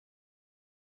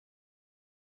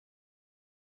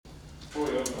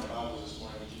Before we open our Bibles this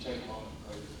morning, would you take a moment and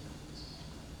pray with me, please?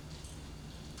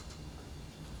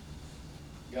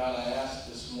 God, I ask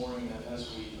this morning that as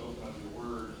we open up your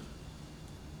word,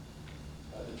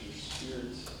 God, that your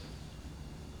Spirit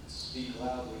speak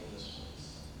loudly in this place.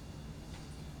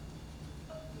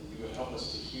 That you would help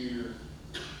us to hear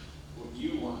what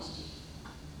you want us to hear.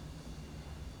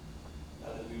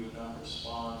 God, that we would not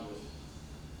respond with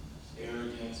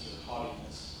arrogance or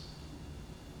haughtiness,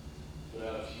 but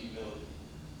out of humility.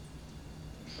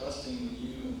 And trusting in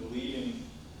you and believing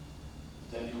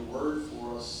that your word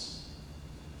for us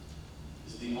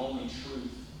is the only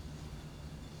truth,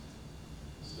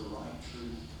 is the right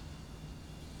truth.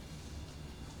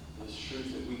 It is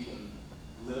truth that we can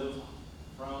live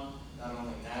from, not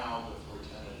only now, but for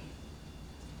eternity.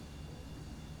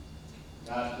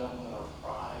 God, don't let our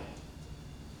pride,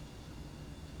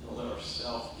 don't let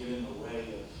ourselves get in the way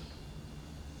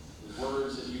of the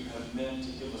words that you have meant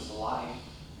to give us life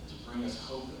and to bring us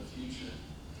hope in the future.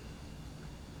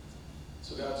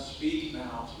 So God, speak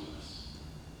now to us.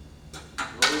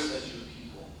 Voice as your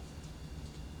people,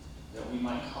 that we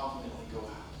might confidently go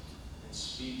out and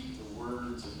speak the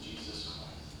words of Jesus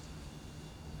Christ.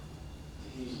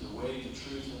 That he is the way, the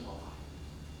truth, and the life.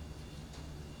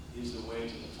 He is the way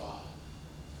to the Father.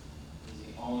 He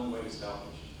is the only way to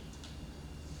salvation.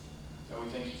 God, we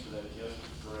thank you for that gift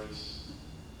of grace.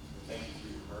 We thank you for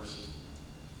your mercy.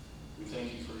 We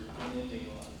thank you for your unending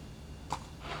love.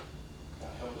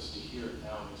 God, help us to hear it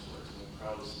now in these words. And we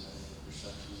pray this in the name of your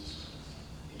Son, Jesus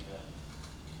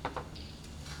Christ. Amen.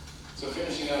 So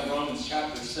finishing out Romans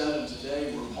chapter 7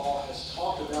 today, where Paul has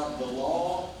talked about the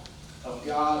law of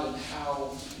God and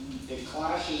how it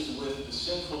clashes with the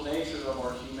sinful nature of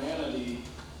our humanity.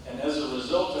 And as a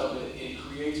result of it, it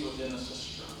creates within us a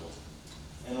struggle.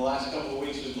 In the last couple of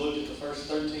weeks, we've looked at the first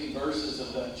 13 verses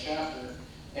of that chapter.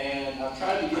 And I've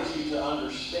tried to get you to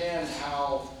understand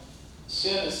how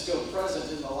sin is still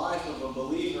present in the life of a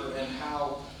believer and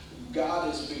how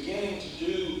God is beginning to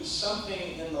do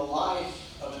something in the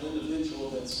life of an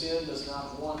individual that sin does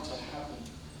not want to happen.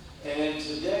 And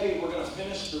today we're going to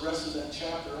finish the rest of that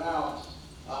chapter out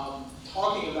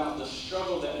talking about the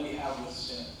struggle that we have with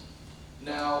sin.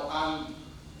 Now, I'm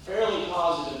fairly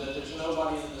positive that there's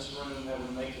nobody in this room that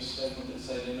would make the statement that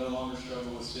say they no longer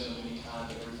struggle with sin of any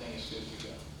kind and everything is good to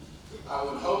go. I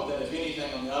would hope that if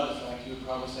anything on the other fact, you would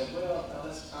probably say, well, no,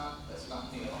 that's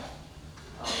not me at all.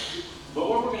 But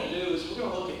what we're going to do is we're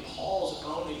going to look at Paul's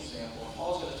own example.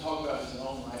 Paul's going to talk about his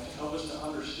own life to help us to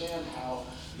understand how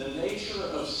the nature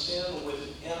of sin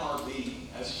within our being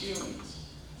as humans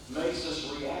makes us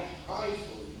react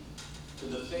pridefully to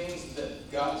the things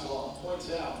that God's law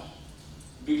points out.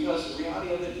 Because the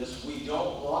reality of it is we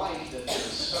don't like that there's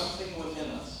something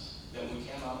within us that we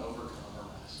cannot overcome or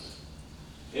master.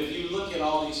 If you look at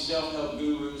all these self-help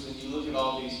gurus and you look at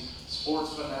all these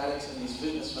sports fanatics and these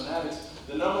fitness fanatics,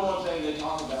 the number one thing they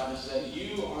talk about is that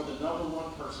you are the number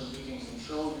one person who can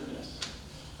control your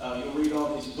destiny. You'll read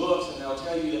all these books and they'll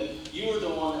tell you that you are the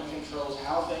one that controls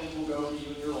how things will go for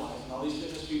you in your life. And all these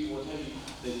fitness people will tell you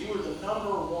that you are the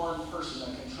number one person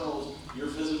that controls your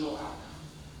physical outcome.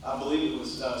 I believe it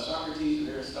was Socrates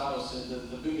or Aristotle said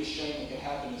that the biggest shame that could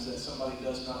happen is that somebody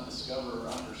does not discover or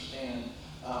understand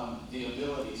the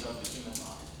abilities of the human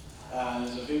mind.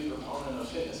 He's a big proponent of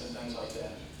fitness and things like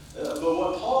that. But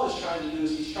what Paul is trying to do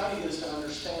is he's trying to get us to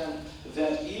understand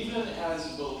that even as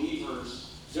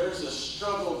believers, there's a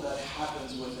struggle that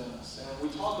happens within us. And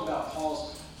we talk about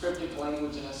Paul's cryptic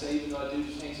language, and I say, even though I do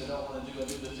the things I don't want to do, I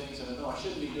do the things that I know I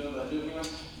shouldn't be doing, but I do it anyway.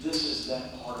 This is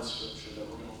that part of Scripture that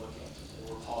we're going to look at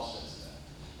today, where Paul says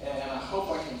that. And I hope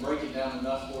I can break it down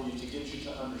enough for you to get you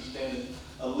to understand it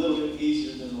a little bit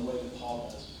easier than the way that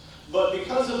Paul does. But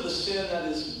because of the sin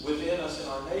that is within us in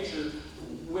our nature,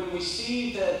 when we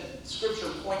see that Scripture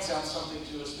points out something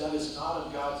to us that is not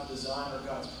of God's design or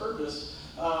God's purpose,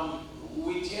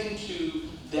 we tend to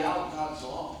doubt God's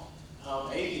law.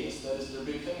 Atheists, that is their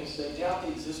big thing, is they doubt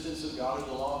the existence of God or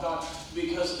the law of God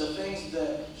because the things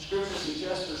that Scripture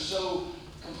suggests are so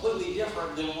completely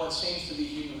different than what seems to be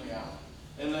human reality.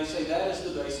 And they say that is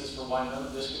the basis for why none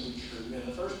of this can be true in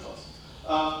the first place.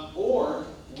 Or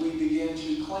we begin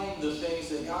to claim the things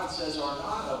that God says are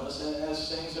not of us as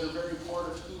things that are very part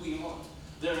of who we are.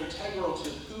 They're integral to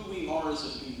who we are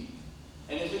as a being.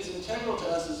 And if it's integral to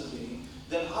us as a being,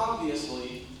 then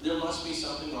obviously there must be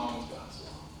something wrong with God's law.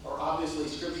 Or obviously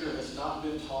Scripture has not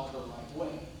been taught the right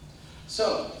way.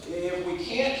 So, if we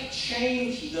can't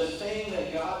change the thing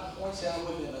that God points out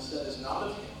within us that is not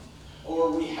of Him,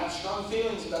 or we have strong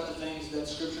feelings about the things that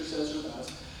Scripture says or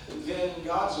does, then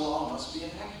God's law must be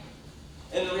inaccurate.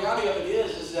 And the reality of it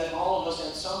is that all of us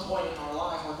at some point in our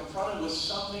life are confronted with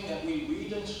something that we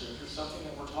read in Scripture, something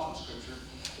that we're taught in Scripture,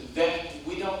 that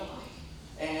we don't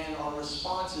like. And our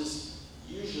response is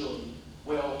usually,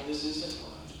 well, this isn't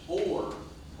right.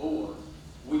 Or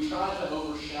we try to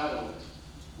overshadow it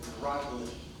with right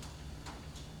living.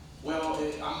 Well,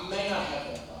 I may not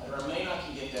have that right, or I may not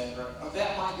can get that right, or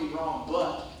that might be wrong,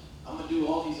 but I'm going to do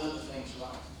all these other things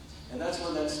right. And that's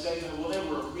where that statement, well, they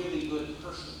were a really good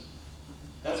person.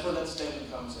 That's where that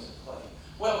statement comes into play.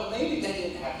 Well, maybe they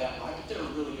didn't have that right, but they're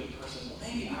a really good person. Well,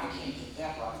 maybe I can't get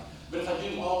that right. But if I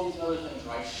do all these other things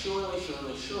right, surely,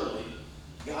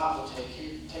 God will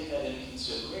take that into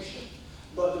consideration.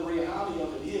 But the reality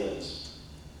of it is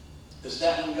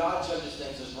that when God judges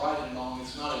things as right and wrong,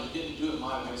 it's not, you didn't do it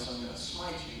my way, so I'm going to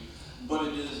smite you. But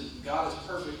it is, God is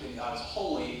perfect and God is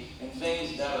holy, and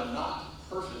things that are not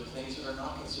perfect, things that are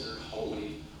not considered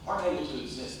holy, aren't able to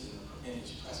exist in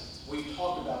His presence. We've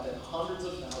talked about that hundreds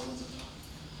of thousands of times.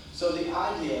 So the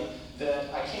idea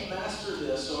that I can't master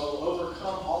this, so I'll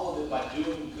overcome all of it by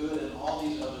doing good and all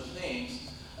these other things,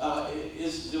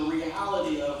 is the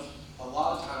reality of a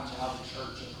lot of times how the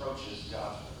church approaches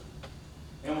God's word.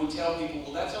 And we tell people,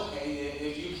 well, that's okay.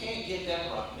 If you can't get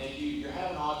that right, and if you're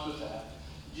having odds with that,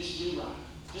 just do right.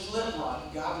 Just live right.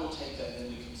 God will take that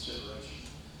into consideration.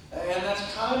 And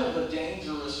that's kind of a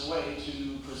dangerous way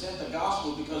to present the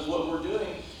gospel, because what we're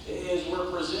doing is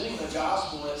we're presenting the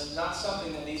gospel as not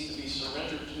something that needs to be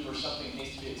surrendered to or something that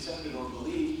needs to be accepted or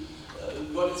believed,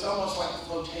 but it's almost like a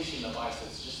flotation device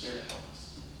that's just there to help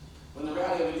us. When the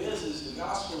reality of it is the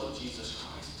gospel of Jesus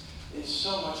Christ is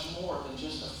so much more than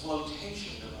just a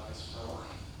flotation device for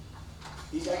life.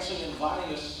 He's actually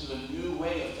inviting us to a new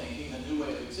way of thinking, a new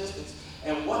way of existence.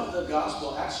 And what the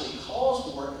gospel actually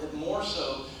calls for, more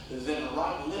so than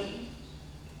right living,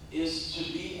 is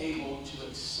to be able to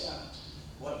accept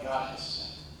what God has said.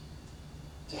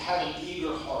 To have an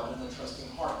eager heart and a trusting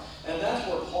heart. And that's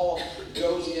where Paul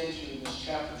goes into in this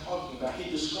chapter talking about. He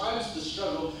describes the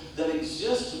struggle that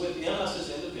exists within us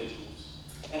as individuals,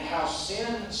 and how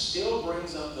sin still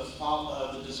brings up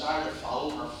the desire to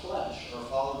follow our flesh or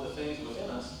follow the things within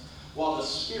us, while the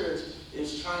Spirit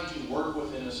is trying to work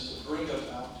within us to bring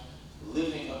about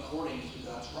living according to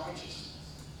God's righteousness.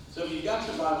 So if you've got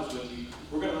your Bibles with you,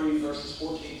 we're going to read verses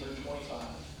 14 through 25,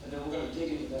 and then we're going to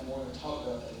dig into that more and talk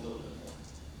about that a little bit more.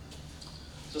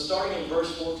 So starting in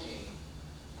verse 14.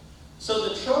 So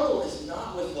the trouble is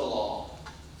not with the law,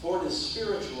 for it is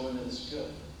spiritual and it is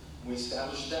good. We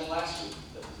established that last week,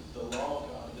 that the law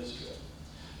of God is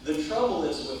good. The trouble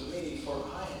is with me, for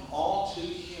I am all too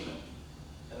human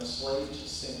and a slave to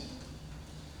sin.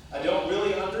 I don't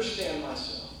really understand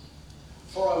myself,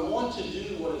 for I want to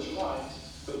do what is right,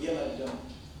 but yet I don't.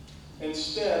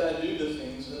 Instead, I do the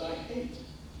things that I hate.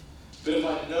 But if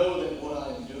I know that what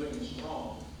I am doing is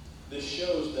wrong, this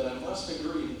shows that I must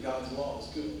agree that God's law is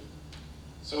good.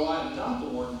 So I am not the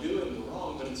one doing the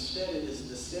wrong, but instead it is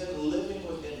the sin living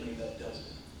within me that does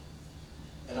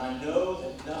it. And I know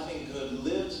that nothing good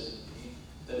lives in me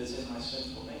that is in my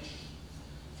sinful nature.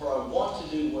 For I want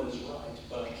to do what is right,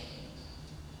 but I can't.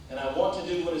 And I want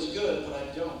to do what is good, but I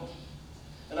don't.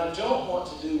 And I don't want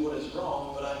to do what is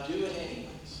wrong, but I do it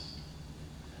anyways.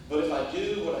 But if I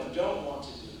do what I don't want to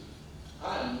do,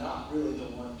 I am not really the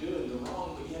one doing the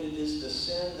wrong, but yet it is the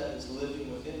sin that is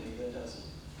living within me that does it.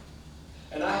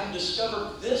 And I have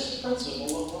discovered this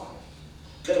principle of life,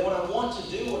 that when I want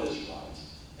to do what is right,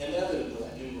 inevitably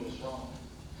I do what is wrong.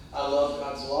 I love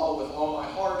God's law with all my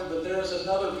heart, but there is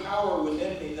another power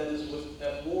within me that is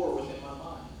at war within my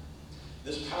mind.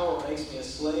 This power makes me a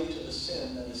slave to the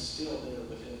sin that is still there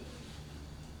within me.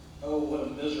 Oh, what a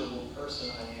miserable person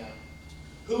I am.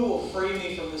 Who will free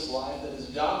me from this life that is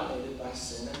dominated by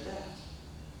sin and death?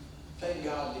 Thank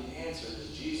God the answer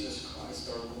is Jesus Christ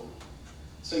our Lord.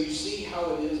 So you see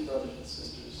how it is, brothers and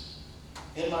sisters.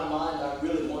 In my mind, I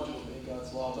really want to obey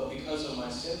God's law, but because of my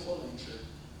sinful nature,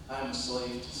 I am a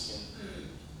slave to sin.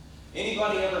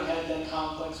 Anybody ever had that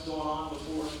complex going on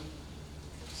before?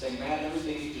 Say, man,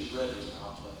 everything you just read was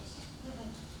complex.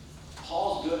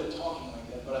 Paul's good at talking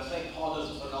like that, but I think Paul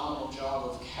does a phenomenal job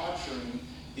of capturing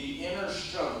the inner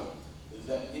struggle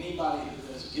that anybody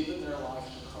who has given their life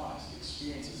to Christ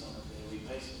experiences on a daily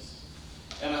basis.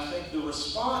 And I think the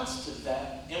response to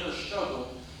that inner struggle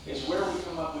is where we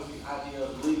come up with the idea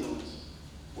of legalism,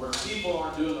 where people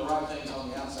aren't doing the right things on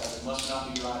the outside, they must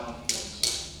not be right on the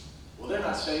inside. Well, they're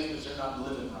not safe because they're not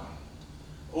living right.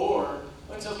 Or,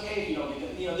 well, it's okay if you don't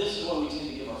get that. This is what we tend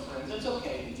to give our friends. It's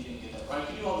okay if you didn't get that right.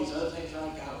 If you do all these other things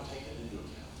right, God will take that into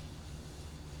account.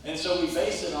 And so we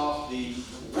base it off the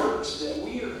works that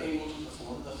we are able to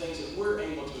perform, the things that we're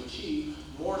able to achieve,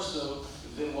 more so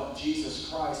than what Jesus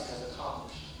Christ has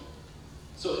accomplished.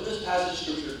 So in this passage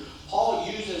of Scripture, Paul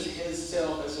uses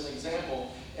himself as an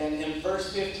example. And in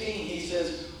verse 15, he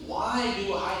says, why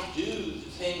do I do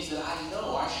things that I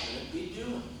know I shouldn't be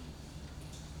doing?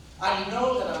 I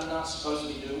know that I'm not supposed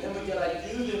to be doing them, but yet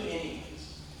I do them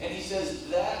anyways. And he says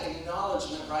that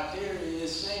acknowledgement right there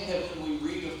is saying that when we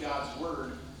read of God's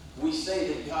Word, we say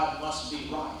that God must be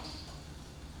right.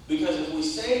 Because if we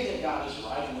say that God is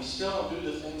right and we still don't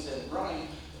do the things that are right,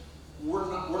 we're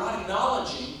not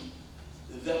acknowledging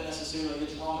that necessarily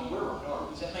it's wrong and we're wrong, are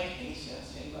we? Does that make any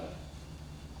sense to anybody?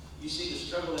 You see the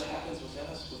struggle that happens within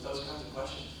us with those kinds of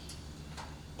questions?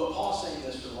 But Paul's saying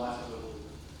this for the life of a believer.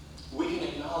 We can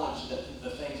acknowledge that the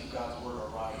things of God's Word are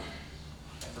right,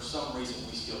 and for some reason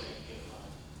we still can't get it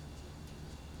right.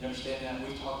 You understand that?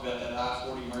 We've talked about that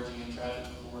I-40 merging in traffic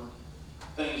before.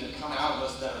 Things that come out of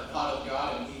us that are not of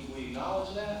God, and we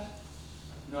acknowledge that.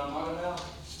 You know what I'm talking about?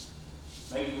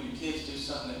 Maybe when your kids do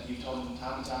something that you've told them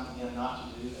time and time again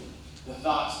not to do, the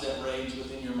thoughts that rage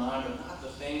within your mind are not the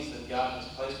things that God has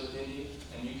placed within you,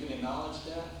 and you can acknowledge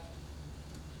that.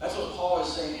 That's what Paul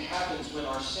is saying happens when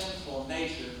our sinful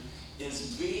nature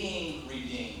is being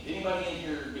redeemed. Anybody in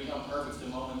here become perfect the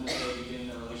moment that they begin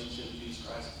their relationship with Jesus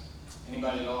Christ?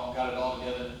 Anybody at all got it all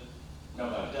together?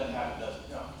 Nobody. It doesn't happen, does it?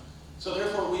 No. So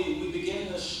therefore we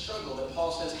begin this struggle that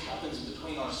Paul says happens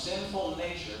between our sinful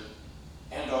nature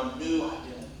and our new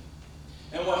identity.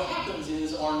 And what happens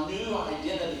is our new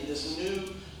identity, this new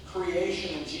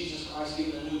creation in Jesus Christ,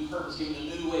 given a new purpose, given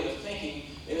a new way of thinking,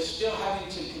 is still having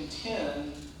to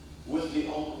contend with the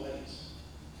old ways.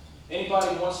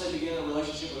 Anybody, once they begin a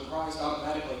relationship with Christ,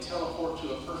 automatically teleport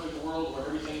to a perfect world where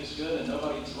everything is good and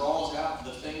nobody draws out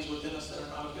the things within us that are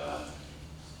not of God?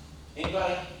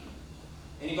 Anybody?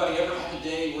 Anybody ever have a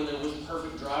day where there was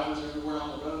perfect drivers everywhere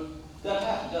on the road? Doesn't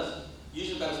happen, does it?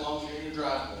 Usually about as long as you're in your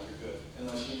driveway, you're good.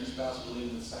 Unless you and your spouse are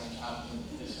leaving at the same time,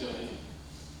 it's still here.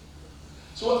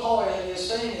 So what Paul is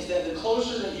saying is that the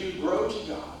closer that you grow to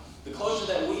God, the closer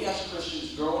that we as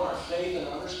Christians grow in our faith and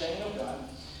understanding of God,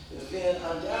 then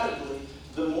undoubtedly,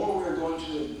 the more we're going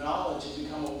to acknowledge and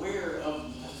become aware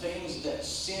of the things that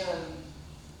sin,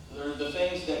 or the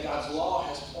things that God's law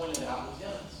has pointed out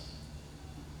within us.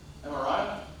 Am I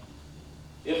right?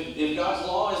 If God's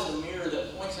law is the mirror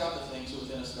that points out the things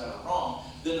within us that are wrong,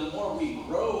 then the more we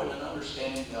grow in an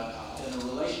understanding of God and a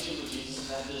relationship with Jesus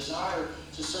and that desire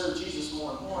to serve Jesus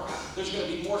more and more, there's going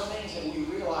to be more things that we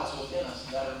realize within us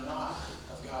that are not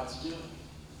of God's doing.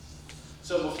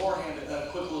 So beforehand, a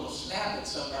quick little snap at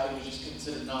somebody was just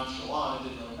considered nonchalant, it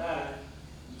didn't really matter.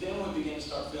 Then we begin to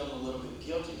start feeling a little bit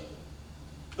guilty of it.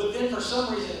 But then for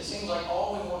some reason, it seems like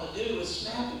all we want to do is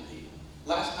snap at people.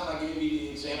 Last time I gave you the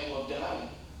example of dieting.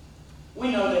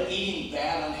 We know that eating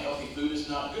bad, unhealthy food is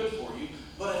not good for you,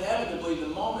 but inevitably, the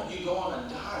moment you go on a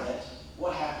diet,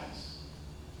 what happens?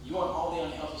 You want all the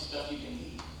unhealthy stuff you can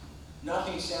eat.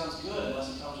 Nothing sounds good unless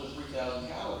it comes with 3,000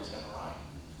 calories, am I right?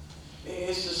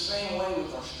 It's the same way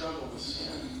with our struggle with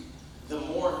sin. The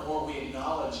more and more we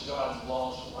acknowledge God's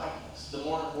law's rightness, the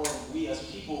more and more we as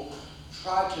people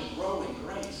try to grow in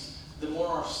grace, the more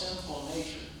our sinful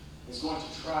nature is going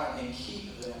to try and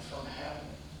keep that from happening.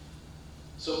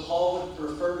 So Paul would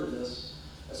refer to this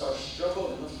as our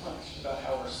struggle in the flesh, about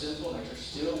how our sinful nature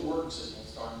still works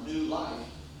against our new life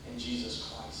in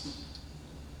Jesus Christ.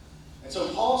 And so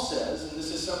Paul says, and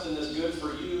this is something that's good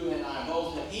for you and I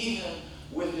both, that even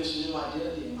with this new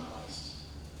identity in Christ,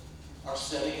 our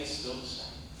setting is still the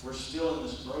same. We're still in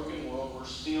this broken world. We're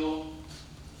still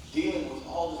dealing with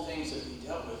all the things that we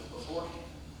dealt with beforehand.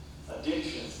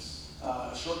 Addictions,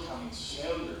 shortcomings,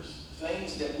 failures,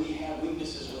 things that we have,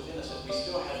 weaknesses within us that we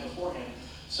still had beforehand.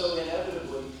 So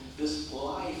inevitably, this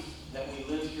life that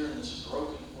we live here in this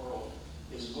broken world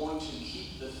is going to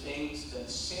keep the things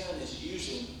that sin is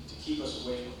using to keep us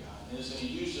away from God. And it's going to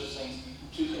use those things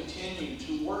to continue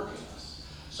to work in us.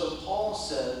 So Paul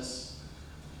says,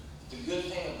 the good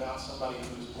thing about somebody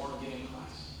who is born again in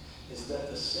Christ is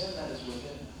that the sin that is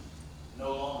within them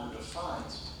no longer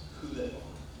defines who they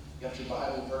are. You got your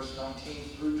Bible, verse 19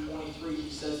 through 23, he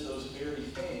says those very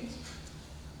things.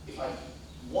 If I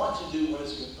want to do what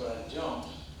is good, but I don't,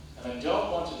 and I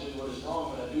don't want to do what is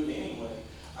wrong, but I do it anyway,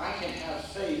 I can have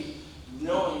faith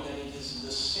knowing that it is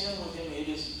the sin within me, it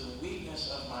is the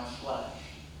weakness of my flesh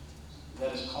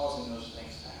that is causing those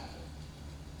things to happen.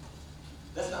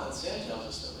 That's not what sin tells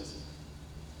us, though, is it?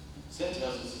 Sin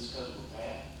tells us it's because we're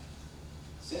bad.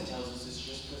 Sin tells us it's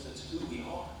just because it's who we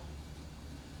are.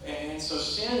 And so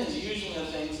sin is using the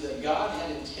things that God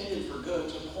had intended for good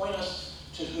to point us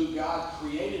to who God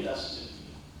created us to be.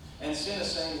 And sin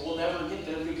is saying we'll never get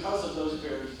there because of those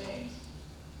very things.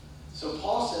 So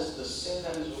Paul says the sin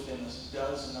that is within us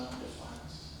does not define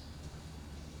us.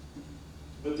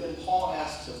 But then Paul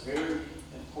asks a very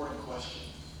important question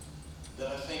that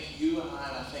I think you and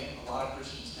I think a lot of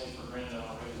Christians take for granted on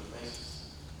a regular basis.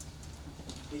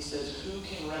 He says, who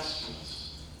can rescue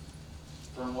us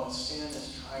from what sin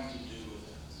is trying to do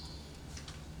within us?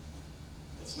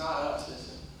 It's not us, is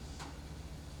it?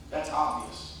 That's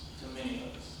obvious to many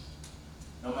of us.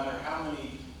 No matter how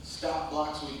many stop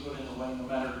blocks we put in the way, no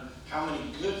matter how many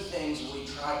good things we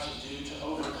try to do to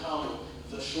overcome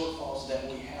the shortfalls that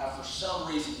we have, for some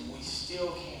reason we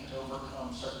still can't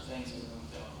overcome certain things in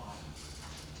our life.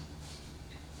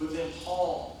 But then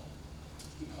Paul,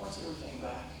 he points everything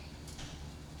back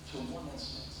to one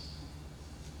instance.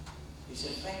 He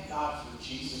said, thank God for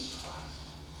Jesus Christ.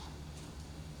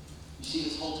 You see,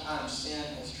 this whole time sin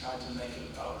has tried to make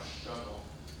it about our struggle,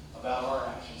 about our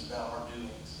actions, about our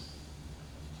doings.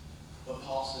 But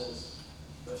Paul says,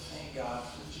 but thank God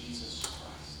for Jesus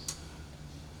Christ.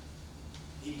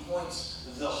 He points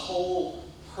the whole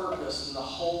purpose and the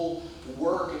whole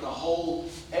work and the whole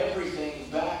everything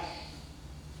back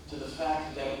to the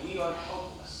fact that we are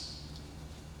helpless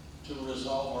to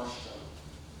resolve our struggle.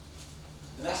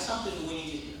 And that's something we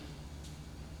need to hear.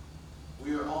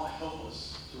 We are all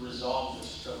helpless to resolve the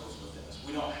struggles within us.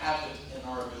 We don't have it in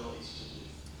our abilities to do.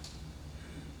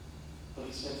 But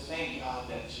he said, thank God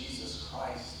that Jesus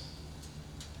Christ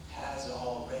has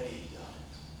already done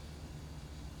it.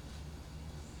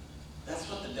 That's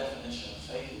what the definition of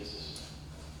faith is, isn't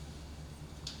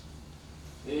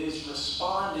it? It is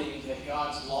responding that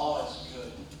God's law is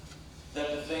good,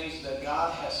 that the things that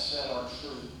God has said are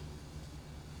true,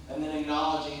 and then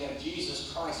acknowledging that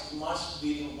Jesus Christ must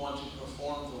be the one to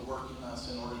perform the work in us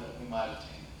in order that we might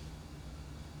obtain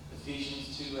it.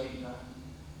 Ephesians 2:8-9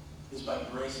 is by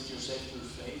grace that you're saved through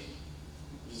faith.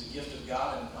 It is a gift of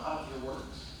God and not of your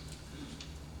works.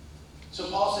 So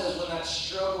Paul says when that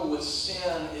struggle with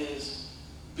sin is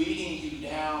beating you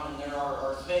down and there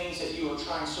are things that you are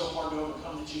trying so hard to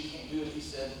overcome that you can't do it, he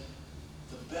said,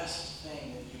 the best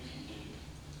thing that you can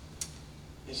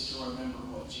do is to remember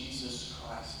what Jesus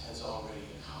Christ has already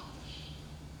accomplished.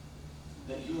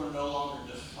 That you are no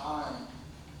longer defined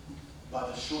by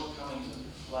the shortcomings of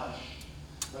your flesh,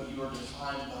 but you are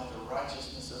defined by the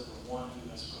righteousness of the one who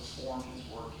has performed his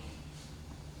work in you.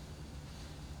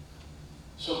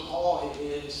 So Paul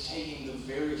is taking the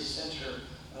very center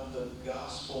of the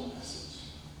gospel message.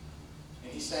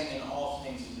 And he's saying in all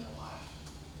things in your life,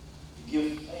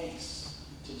 give thanks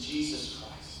to Jesus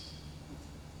Christ.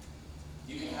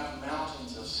 You can have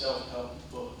mountains of self-help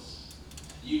books.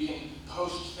 You can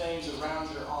post things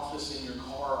around your office in your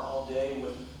car all day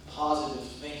with positive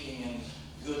thinking and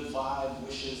good vibe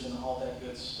wishes and all that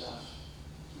good stuff.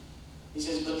 He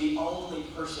says, but the only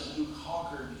person who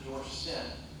conquered your sin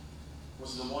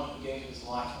was the one who gave his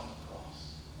life on the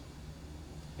cross.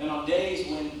 And on days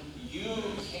when you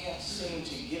can't seem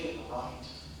to get it right,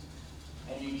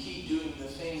 and you keep doing the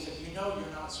things that you know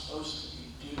you're not supposed to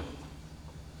be doing,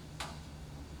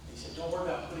 he said, don't worry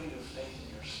about putting your faith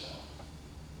in yourself.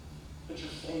 Put your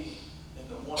faith in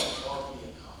the one who's already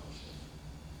accomplished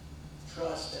it.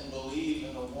 Trust and believe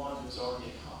in the one who's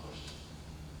already accomplished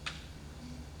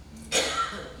it.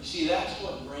 You see, that's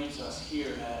what brings us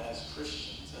here as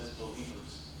Christians, as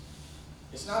believers.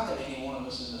 It's not that any one of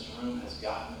us in this room has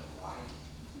gotten it right.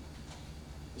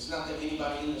 It's not that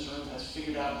anybody in this room has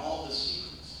figured out all the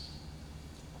secrets.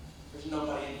 There's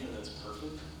nobody in here that's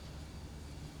perfect.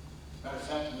 Matter of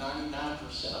fact,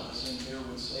 99% of us in here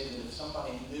would say that if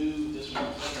somebody knew this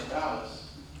one thing about us,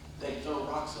 they'd throw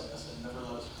rocks at us and never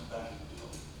let us come back and do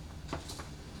it.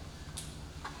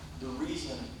 The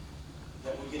reason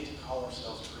that we get to call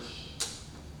ourselves Christians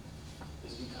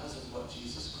is because of what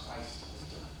Jesus Christ has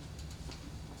done.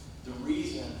 The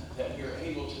reason that we are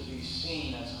able to be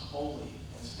seen as holy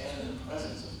and stand in the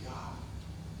presence of God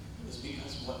is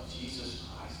because of what Jesus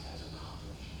Christ has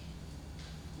accomplished.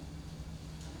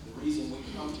 The reason we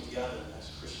come together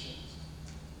as Christians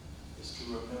is to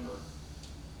remember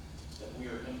that we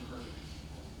are imperfect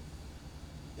people,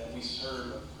 that we serve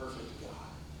a perfect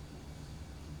God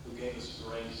who gave us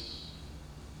grace,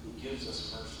 who gives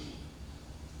us mercy,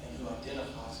 and who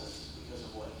identifies us because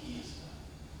of what he has done,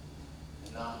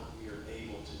 and not what